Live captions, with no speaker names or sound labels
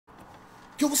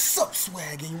Yo, what's up,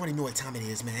 Swag? And you already know what time it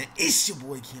is, man. It's your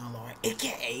boy Keon Lord,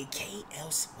 aka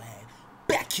KL Swag,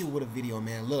 back here with a video,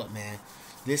 man. Look, man,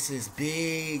 this is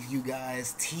big, you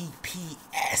guys.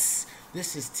 TPS.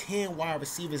 This is 10 wide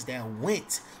receivers that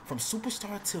went from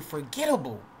superstar to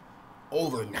forgettable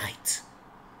overnight.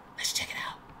 Let's check it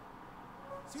out.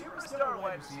 Superstar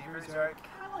wide receivers are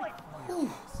kind of like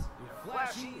fireworks. They're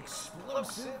flashy,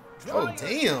 explosive. Oh,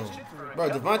 damn. Bro,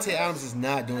 Devontae Adams is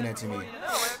not doing that to me.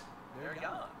 They're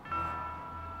gone.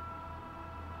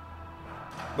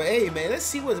 But hey, man, let's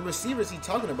see what receivers he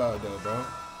talking about, though, bro.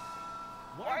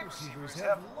 Wide receivers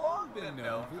have long been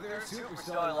known for their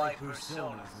superstar-like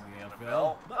personas in the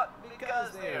NFL, but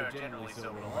because they are generally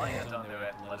so reliant on their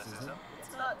athleticism,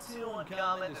 it's not too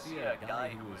uncommon to see a guy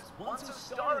who was once a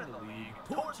star in the league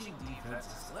torching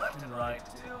defenses left and right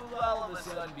to all of a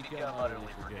sudden become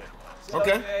utterly forgettable. So,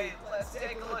 okay, let's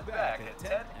take a look back at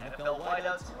 10 NFL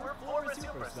wideouts who were former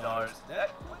superstars that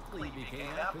quickly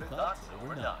became afterthoughts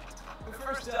overnight.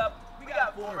 First up, we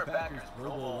got former Packers Pro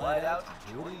Bowl wideout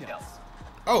Jordy Nelson.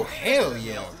 Oh, hell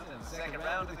yeah. In the second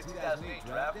round of the 2008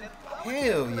 draft.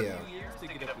 Hell yeah. Years to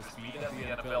get up to speed at the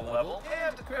NFL level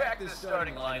and to crack the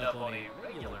starting lineup on a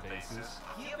regular basis,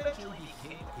 he eventually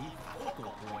became a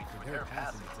focal point for their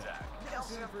passing attack.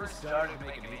 Nelson first started to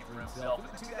make a name for himself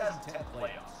in the 2010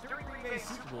 playoffs during Green Bay's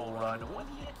Super Bowl run when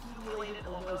he accumulated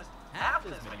almost half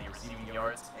as many receiving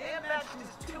yards and matched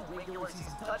his 2 regular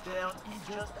season touchdowns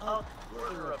in just a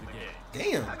quarter of the game.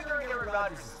 Damn. After Aaron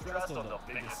Rodgers' thrust on the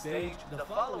biggest stage, the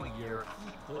following year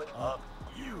he put up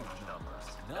huge numbers,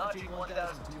 notching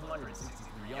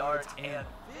 1,263 yards and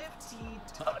 15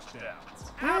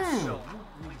 touchdowns,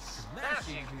 absolutely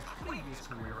smashing his previous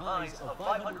career highs of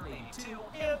 582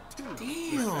 and 2,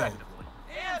 respectively.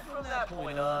 And from that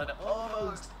point on,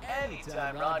 almost any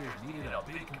time Rodgers needed a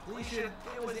big completion,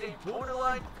 it was a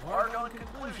borderline park-on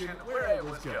conclusion where it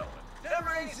was going.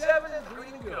 Number 87 and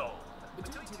green and gold.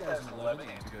 Between 2011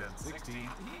 and 2016, he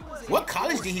was What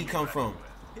college did he come from?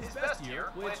 His best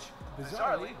year, which,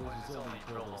 bizarrely, was his only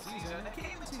Pro Bowl season,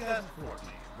 came in 2014,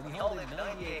 when he held in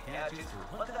 98 catches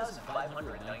for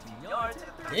 1,519 yards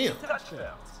and 30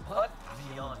 touchdowns. But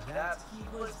beyond that, he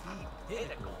was the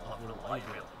pinnacle of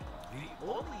reliability. The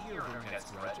only year during that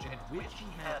stretch in which he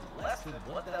had less than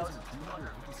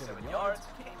 1,257 yards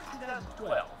came in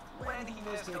 2012, when he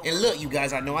missed a... And look, you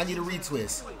guys, I know I need a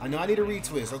retwist.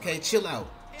 Okay? Chill out.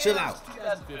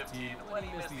 2015, when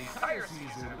he missed the entire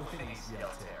season with an ACL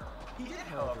tear. He did,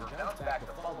 however, bounce back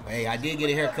the following. Hey, I did get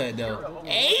a haircut, though.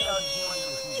 Hey!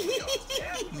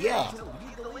 Yeah.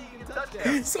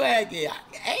 Swag, yeah.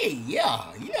 Hey,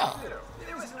 yeah.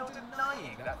 There was no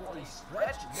denying that for a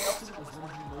stretch, Nelson was one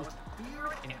of the most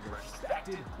feared and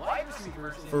respected wide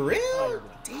receivers in For real?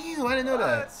 Damn, I didn't know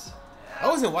that. I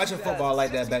wasn't watching football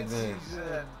like that back then.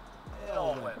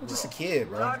 I'm just a kid,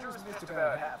 bro. Rodgers missed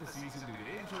about half the season due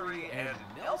to injury, and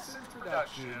Nelson's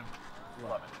production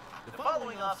plummeted. The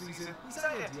following offseason, he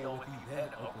signed a deal with the then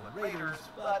Oakland Raiders,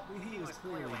 but he was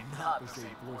clearly not the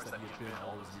same force that he had been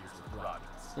all those years with Rodgers.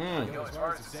 It goes as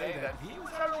far as to say that he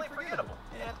was utterly forgettable,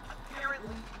 and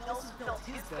apparently Nelson felt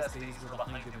his best days were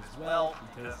behind him as well,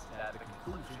 because at the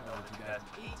conclusion of the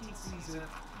 2018 season,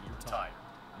 he retired.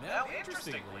 Now,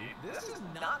 interestingly, this is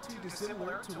not too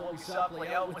dissimilar to what we saw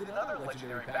play out with another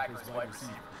legendary Packers wide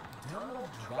receiver, Donald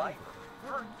Driver.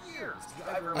 For years,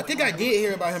 Driver I think I did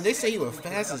hear about him. They say he was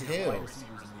fast as hell.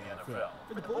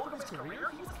 For the bulk of his career,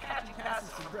 he was catching passes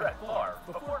from Brett Favre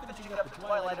before finishing up the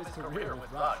twilight of his career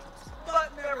with Rodgers.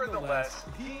 But nevertheless,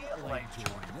 he, like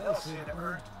Jordy Nelson,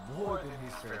 earned more than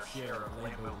his fair share of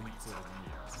Lambeau leaps over the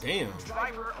years. Damn.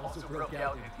 Driver also broke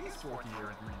out in his 4th year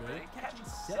in Green Bay, catching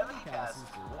 70 passes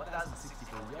for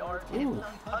 1,064 yards and 9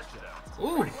 touchdowns.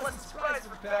 It wasn't surprising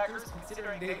for Packers,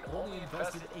 considering they'd only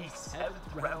invested a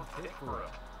 7th-round pick for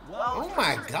him. Oh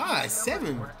my God,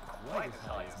 7. Quite as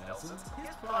high as Nelson's,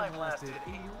 his prime lasted a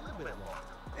little bit longer.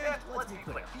 And let's be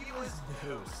clear, he was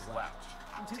no slouch.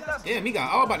 Damn, he got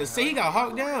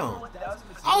hawked down.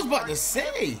 I was about to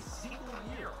say.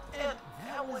 And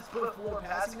that was before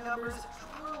passing numbers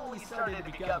truly started to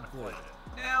become inflated.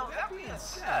 Now, that being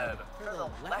said, for the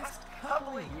last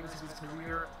couple of years of his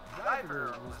career,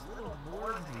 Driver was little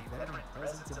more than a veteran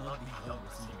presence among the young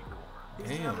receiving corps.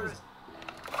 Damn.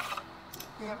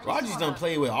 Rodgers done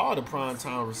played with all the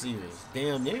primetime receivers.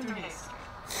 Damn near.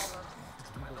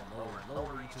 Lower and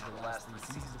lower each of the last 3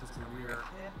 seasons of his career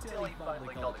until he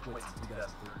finally called it quits in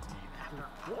 2013 after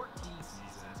 14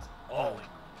 seasons all in.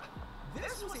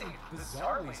 This was a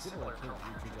bizarrely similar career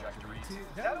trajectory to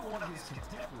that of one of his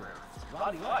contemporaries,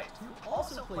 Roddy White, who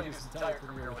also played his entire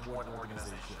career with one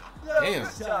organization. Though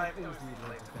this time it was the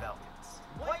Atlanta Falcons.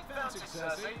 White found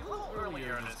success a little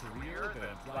earlier in his career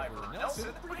than driver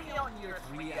Nelson, bringing out in year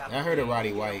 3 after I heard of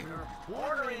Roddy White.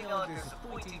 bordering on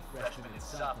disappointing freshman and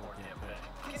sophomore campaign,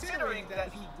 considering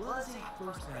that he was a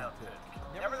first-round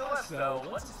pick. Nevertheless, though,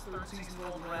 once his third season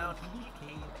rolled around, he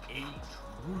became a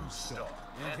true star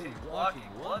and a walking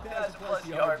 1,000-plus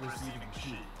yard receiving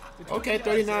machine. Okay,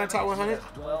 39 top 100.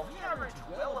 Well, he averaged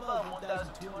well above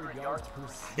 1,200 yards per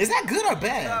season. Is that good or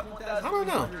bad? I don't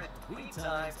know. 3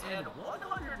 times and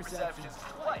 100 receptions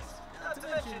twice. Not to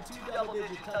mention 2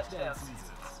 double-digit touchdown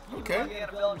seasons. Okay. He led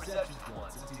the NFL in receptions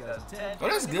once in 2010. Oh,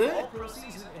 that's good. All-pro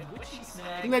season in which he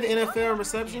snagged He led the NFL in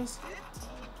receptions. 15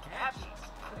 catches.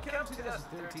 Come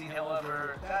 2013,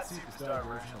 however, that superstar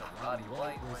version of Roddy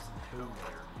White was nowhere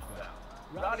to be found.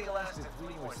 Roddy lasted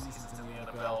 3 more seasons in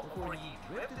the NFL before he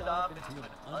ripped it off into an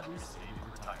understated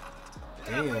retirement.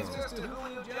 Damn. That brings us to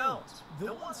Julio Jones,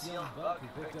 the once young buck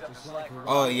who picked up the slack for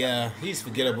Oh yeah, he's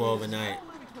forgettable overnight.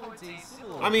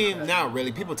 I mean, not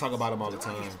really. People talk about him all the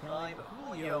time.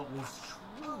 Julio was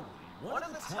truly one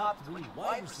of the top 3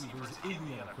 wide receivers in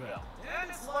the NFL. And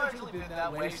it's largely been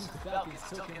that way since the Falcons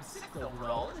took him 6th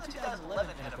overall in the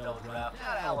 2011 NFL draft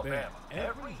at Alabama.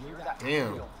 Every year that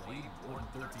Julio played more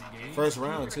than 13 games, First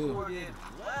round, he too. recorded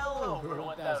well over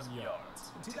 1,000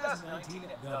 yards. In 2019,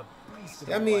 the beast of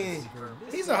I a mean, wide receiver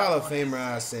he's a Hall of Famer,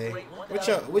 I say.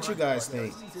 What you guys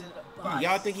think?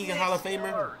 Y'all think he can Hall of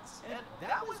Famer? And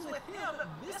that was with him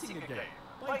missing a game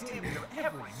by damn near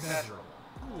every measurable.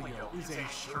 Julio is a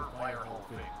surefire Hall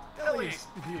of Fame. At least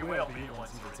he will be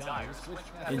once he retires.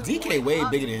 And DK way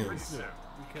bigger than him.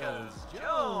 Because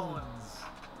Jones,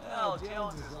 well,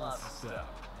 Jones is lots of stuff.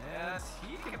 And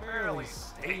he can barely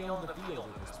stay on the field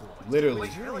at this point. Literally.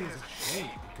 Which really is a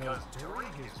shame because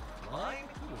during his prime,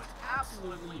 he was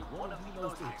absolutely one of the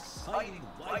most exciting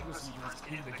wide receivers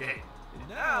in the game. And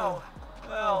now,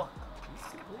 well,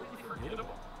 he's completely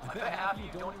forgettable. I bet half of you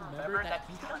don't even remember that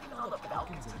he's not even on the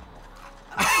Falcons anymore.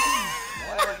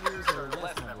 Twilight years are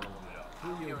less memorable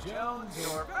though. Julio Jones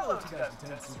or fellow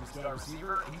 2010 superstar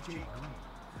receiver AJ Green.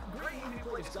 Green, who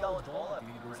played college ball at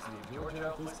the University of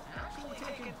Georgia, was actually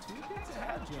taken 2 picks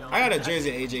ahead of Jones. I got a jersey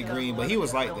of AJ Green, but he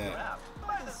was like that.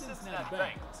 By the Cincinnati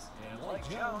Bengals. And like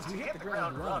Jones, who hit the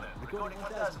ground running, recording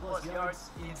 1,000-plus yards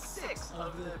in 6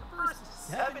 of the first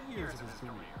 7 years of his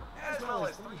career, as well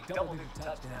as 3 double-digit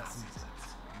touchdown seasons.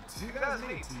 In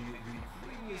 2018, the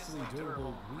previously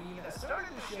durable Green started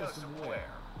to show some wear,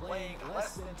 playing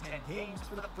less than 10 games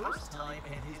for the first time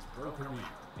in his pro career.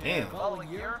 And the following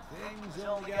year, things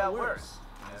only got worse.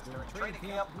 As during training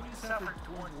camp, Green suffered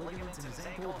torn ligaments in his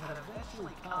ankle that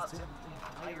eventually cost him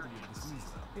the entirety of the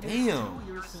season. In his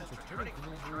 2 years since returning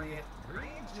from injury,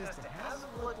 Green just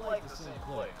hasn't looked like the same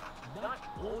player. Not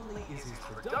only is his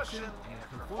production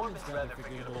and performance rather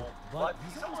forgettable, but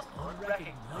he's almost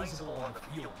unrecognizable on the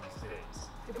field these days.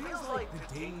 It feels like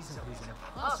the days of his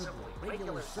impossibly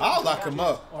regular I'll lock him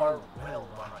up. are well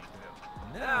behind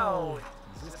him. Now,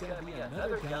 he's just going to be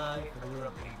another guy for the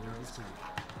remainder of his career.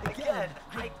 Again,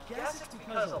 I guess it's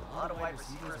because a lot of wide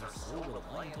receivers are so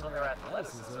reliant on their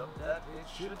athleticism that it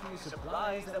shouldn't be a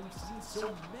surprise that we've seen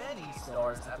so many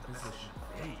stars at the position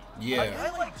fade. Yeah. A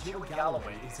guy like Joe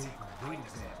Galloway is a great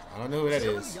example. I don't know who that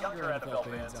Some is. of the younger NFL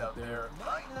fans out there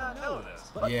might not know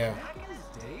this, but Yeah. back in his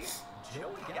day,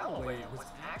 Joey Galloway was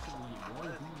actually one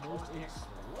of the most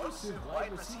explosive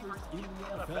wide receivers in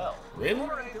the NFL. Really? The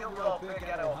 4th overall pick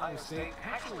at Ohio State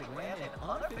actually ran an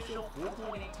unofficial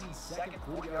 4.18 second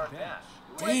 40-yard dash.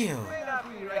 Which Damn. may not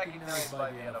be recognized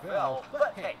by the NFL,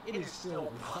 but hey, it is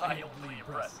still wildly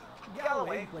impressive.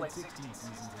 Galloway played 16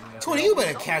 seasons in the NFL. 20, you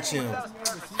better catch him.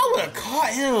 I would have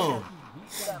caught him.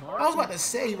 I was about to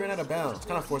say he ran out of bounds.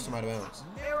 Kind of forced him out of bounds.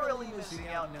 Narrowly missing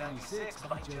out in 96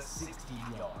 by just 16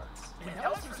 yards. And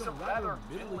that was for some rather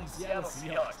middling Seattle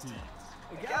Seahawks teams.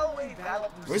 Galloway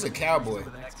battled through Where's the some cowboy? injuries for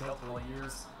the next couple of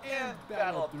years and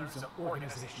battled through some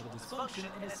organizational dysfunction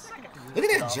in his second career. Look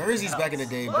at that jerseys back in the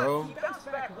day, bro. But he bounced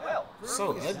back well, So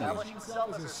firmly ugly. establishing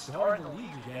himself as a star in the league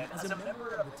again as a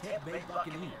member of the Tampa Bay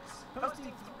Buccaneers,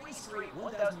 posting 3 straight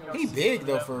 1,000 yards. He big,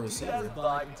 though, for a receiver.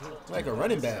 2005 until Like a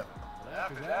running back. But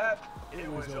after that, it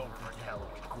was over for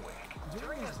Galloway quick.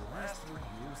 During his last 3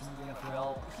 years in the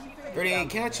NFL, he faded 38 out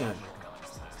catching. national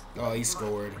consciousness. Oh, he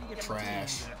scored.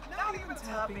 Trash. Not even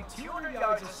topping 200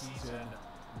 yards a season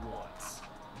once.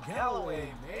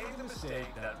 Galloway made the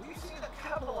mistake that we've seen a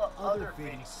couple of other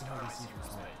fading star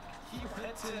receivers make. He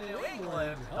went to New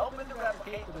England, hoping to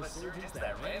replicate the resurgence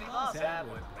that Randy Moss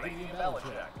had with Brady and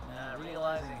Belichick, not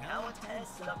realizing how intense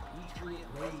the Patriot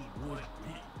way would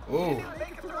be. Ooh. He didn't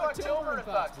make it through October in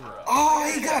Foxborough.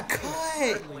 Oh, he got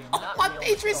cut. Oh, my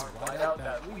Patriots. Wideout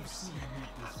that we've seen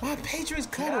meet this My Patriots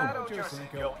cut him.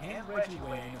 Ochocinco and Reggie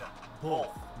Wayne both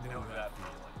know that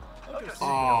feeling.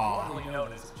 Ochocinco, formerly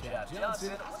known as Chad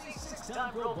Johnson, was a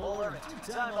 6-time Pro Bowler and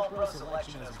 2-time All-Pro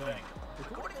selection as a bank.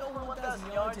 Recording over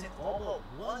 1,000 yards in all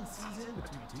but one season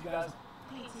between 2000.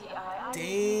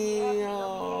 Damn.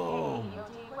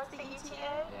 What's the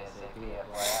ETA?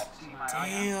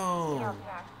 Damn.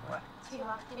 We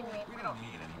don't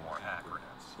need any more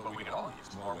acronyms, but we can all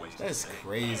use more ways to That's say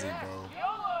crazy, bro.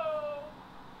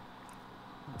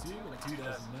 In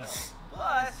 2009.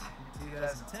 But in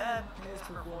 2010, his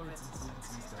performance in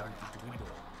CNC started to dwindle.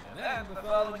 And then the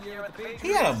following year at the Patriots,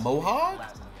 He had a mohawk?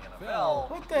 last in the NFL,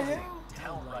 What the hell?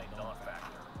 downright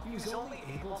non-factor. He was only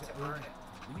able to earn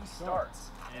 3 starts,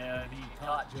 and he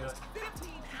caught just 15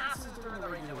 passes during the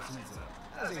regular season.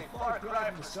 That is a far cry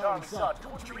from the star we saw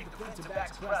 23 defensive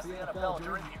backs across the NFL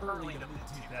during the early to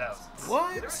mid-2000s.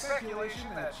 What? There's speculation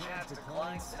that Chad's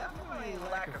decline stemmed from a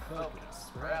lack of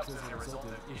focus, perhaps as a result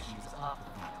of issues off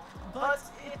the field. But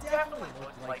it definitely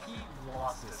looked like he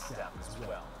lost his step as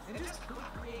well, and just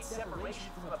couldn't create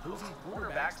separation from opposing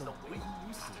quarterbacks the way he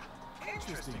used to.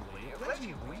 Interestingly,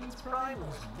 Reggie Wayne's prime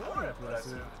was more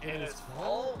impressive, and his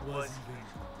fall was even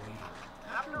greater.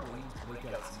 After Wayne's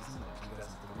breakout season in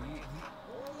 2003, the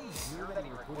only year that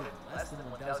he recorded less than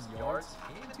 1,000 yards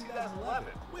came in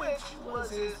 2011, which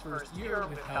was his first year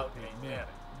without Peyton Manning,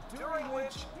 during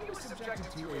which he was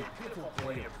subjected to a pitiful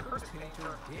play of Kurt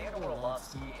Painter, Dan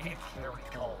Orlovsky, and Kerry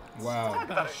Collins. Wow. Talk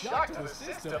about a shock to the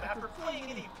system after playing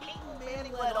in a Peyton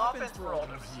Manning-led offense for all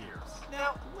those years.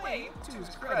 Now, Wayne, to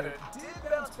his credit, did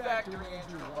bounce back during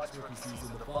Andrew Luck's rookie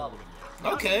season the following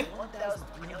year. Okay.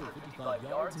 1,355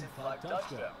 yards and 5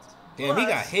 touchdowns. Damn, he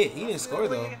got hit. He didn't score,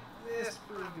 though. This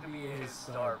proved to be his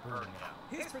star burning out.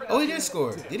 Oh, he did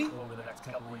score, did he? Over the next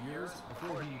couple of years,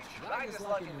 before he tried his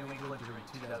luck in New England during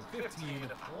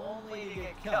 2015, only to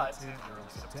get cut in early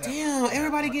September. Damn,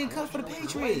 everybody getting cut for the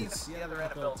Patriots. The other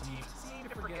NFL teams seem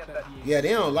to forget that he Yeah,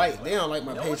 they don't like my no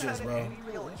one Patriots, had bro. any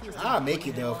real interest in I'd make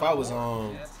it though if I was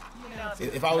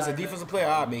if I was a defensive player,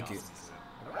 I'd make it.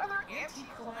 A rather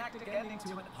anticlimactic ending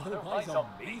to an otherwise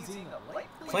amazing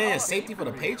Playing safety for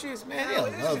the Patriots, man, they'll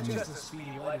love me. Just the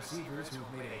speedy wide receivers who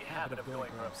have made a habit of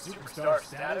going from superstar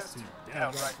status to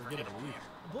downright forgettable league.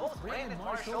 Both Brandon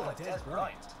Marshall and Des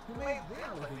Bryant, who made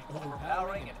their living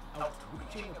overpowering and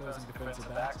outreaching opposing defensive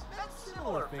backs, met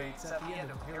similar fates at the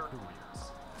end of their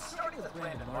careers. Starting with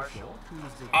Brandon Marshall,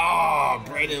 who's the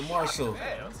Brandon Marshall.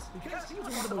 because he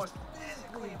was one of the most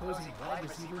physically imposing wide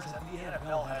receivers that the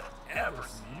NFL had ever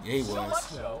seen. Yeah, he So was. much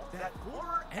so that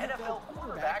former NFL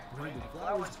quarterback Brandon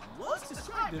Flowers once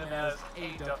described him as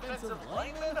a defensive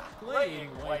lineman playing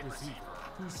wide receiver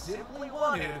who simply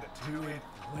wanted to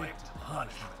inflict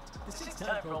punishment. The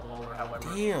 6-time Pro Bowler, however,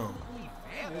 Damn. completely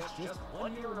vanished just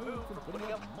 1 year removed from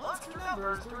putting up monster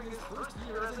numbers during his first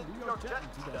year as a New York Jet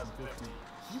in 2015.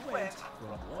 He went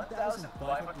from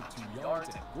 1,502 yards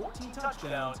and 14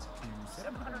 touchdowns to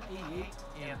 788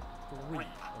 and 3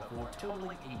 before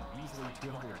totaling a measly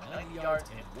 290 yards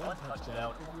and 1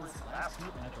 touchdown over his last 2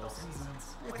 NFL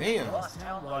seasons with Damn. the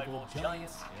crosstown rival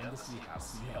Giants and the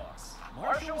Seahawks.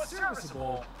 Marshall was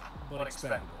serviceable, but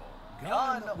expendable.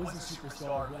 Gone was a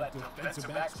superstar who had defensive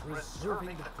backs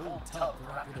reserving the cold tub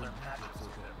for popular matchups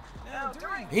with him. Now,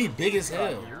 during He big as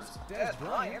hell. years, Des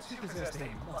Bryant, who possessed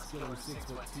a muscular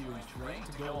 6'2" frame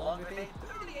to go along with a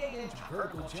 38-inch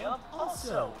vertical jump,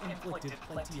 also inflicted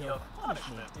plenty of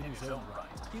punishment in his own right.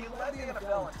 He led the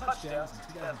NFL in touchdowns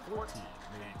in 2014,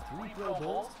 made 3 Pro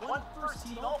Bowls, 1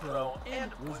 first-team All-Pro,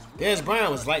 and was Des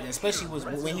Bryant was like that, especially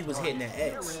when he was hitting that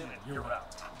X. year in, year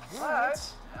out.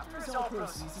 But after his All-Pro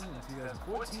season in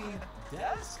 2014,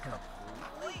 Des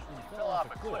completely fell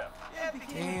off a cliff and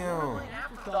became an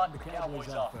afterthought in the Cowboys'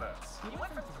 offense. He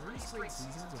went from 3 straight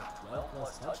seasons of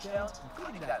 12-plus touchdowns,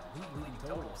 including that league-leading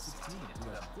total of 16 in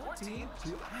 2014,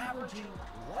 to averaging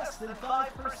less than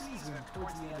 5 per season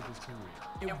towards the end of his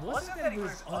career. It wasn't that he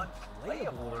was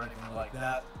unplayable or anything like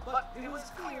that, but it was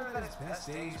clear that his best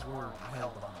days were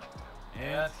well behind him.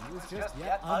 And he was just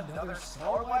yet another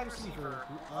star wide receiver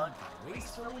who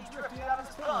ungracefully drifted out of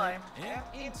his prime and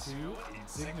into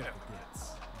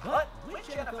insignificance. But which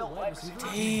NFL wide receiver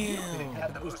do you think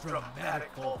had the most dramatic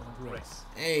fall from grace?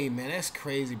 Hey, man, that's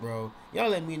crazy, bro. Y'all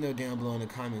let me know down below in the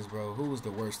comments, bro, who was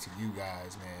the worst to you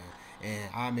guys, man. And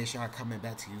I'll make sure I comment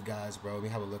back to you guys, bro. We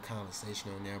have a little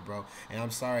conversation on there, bro. And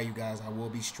I'm sorry, you guys, I will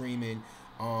be streaming,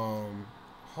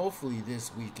 hopefully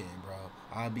this weekend, bro.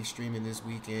 I'll be streaming this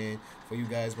weekend for you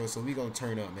guys, bro. So we gonna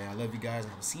turn up, man. I love you guys.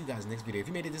 And I'll see you guys next video. If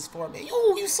you made it this far, man,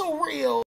 you so real.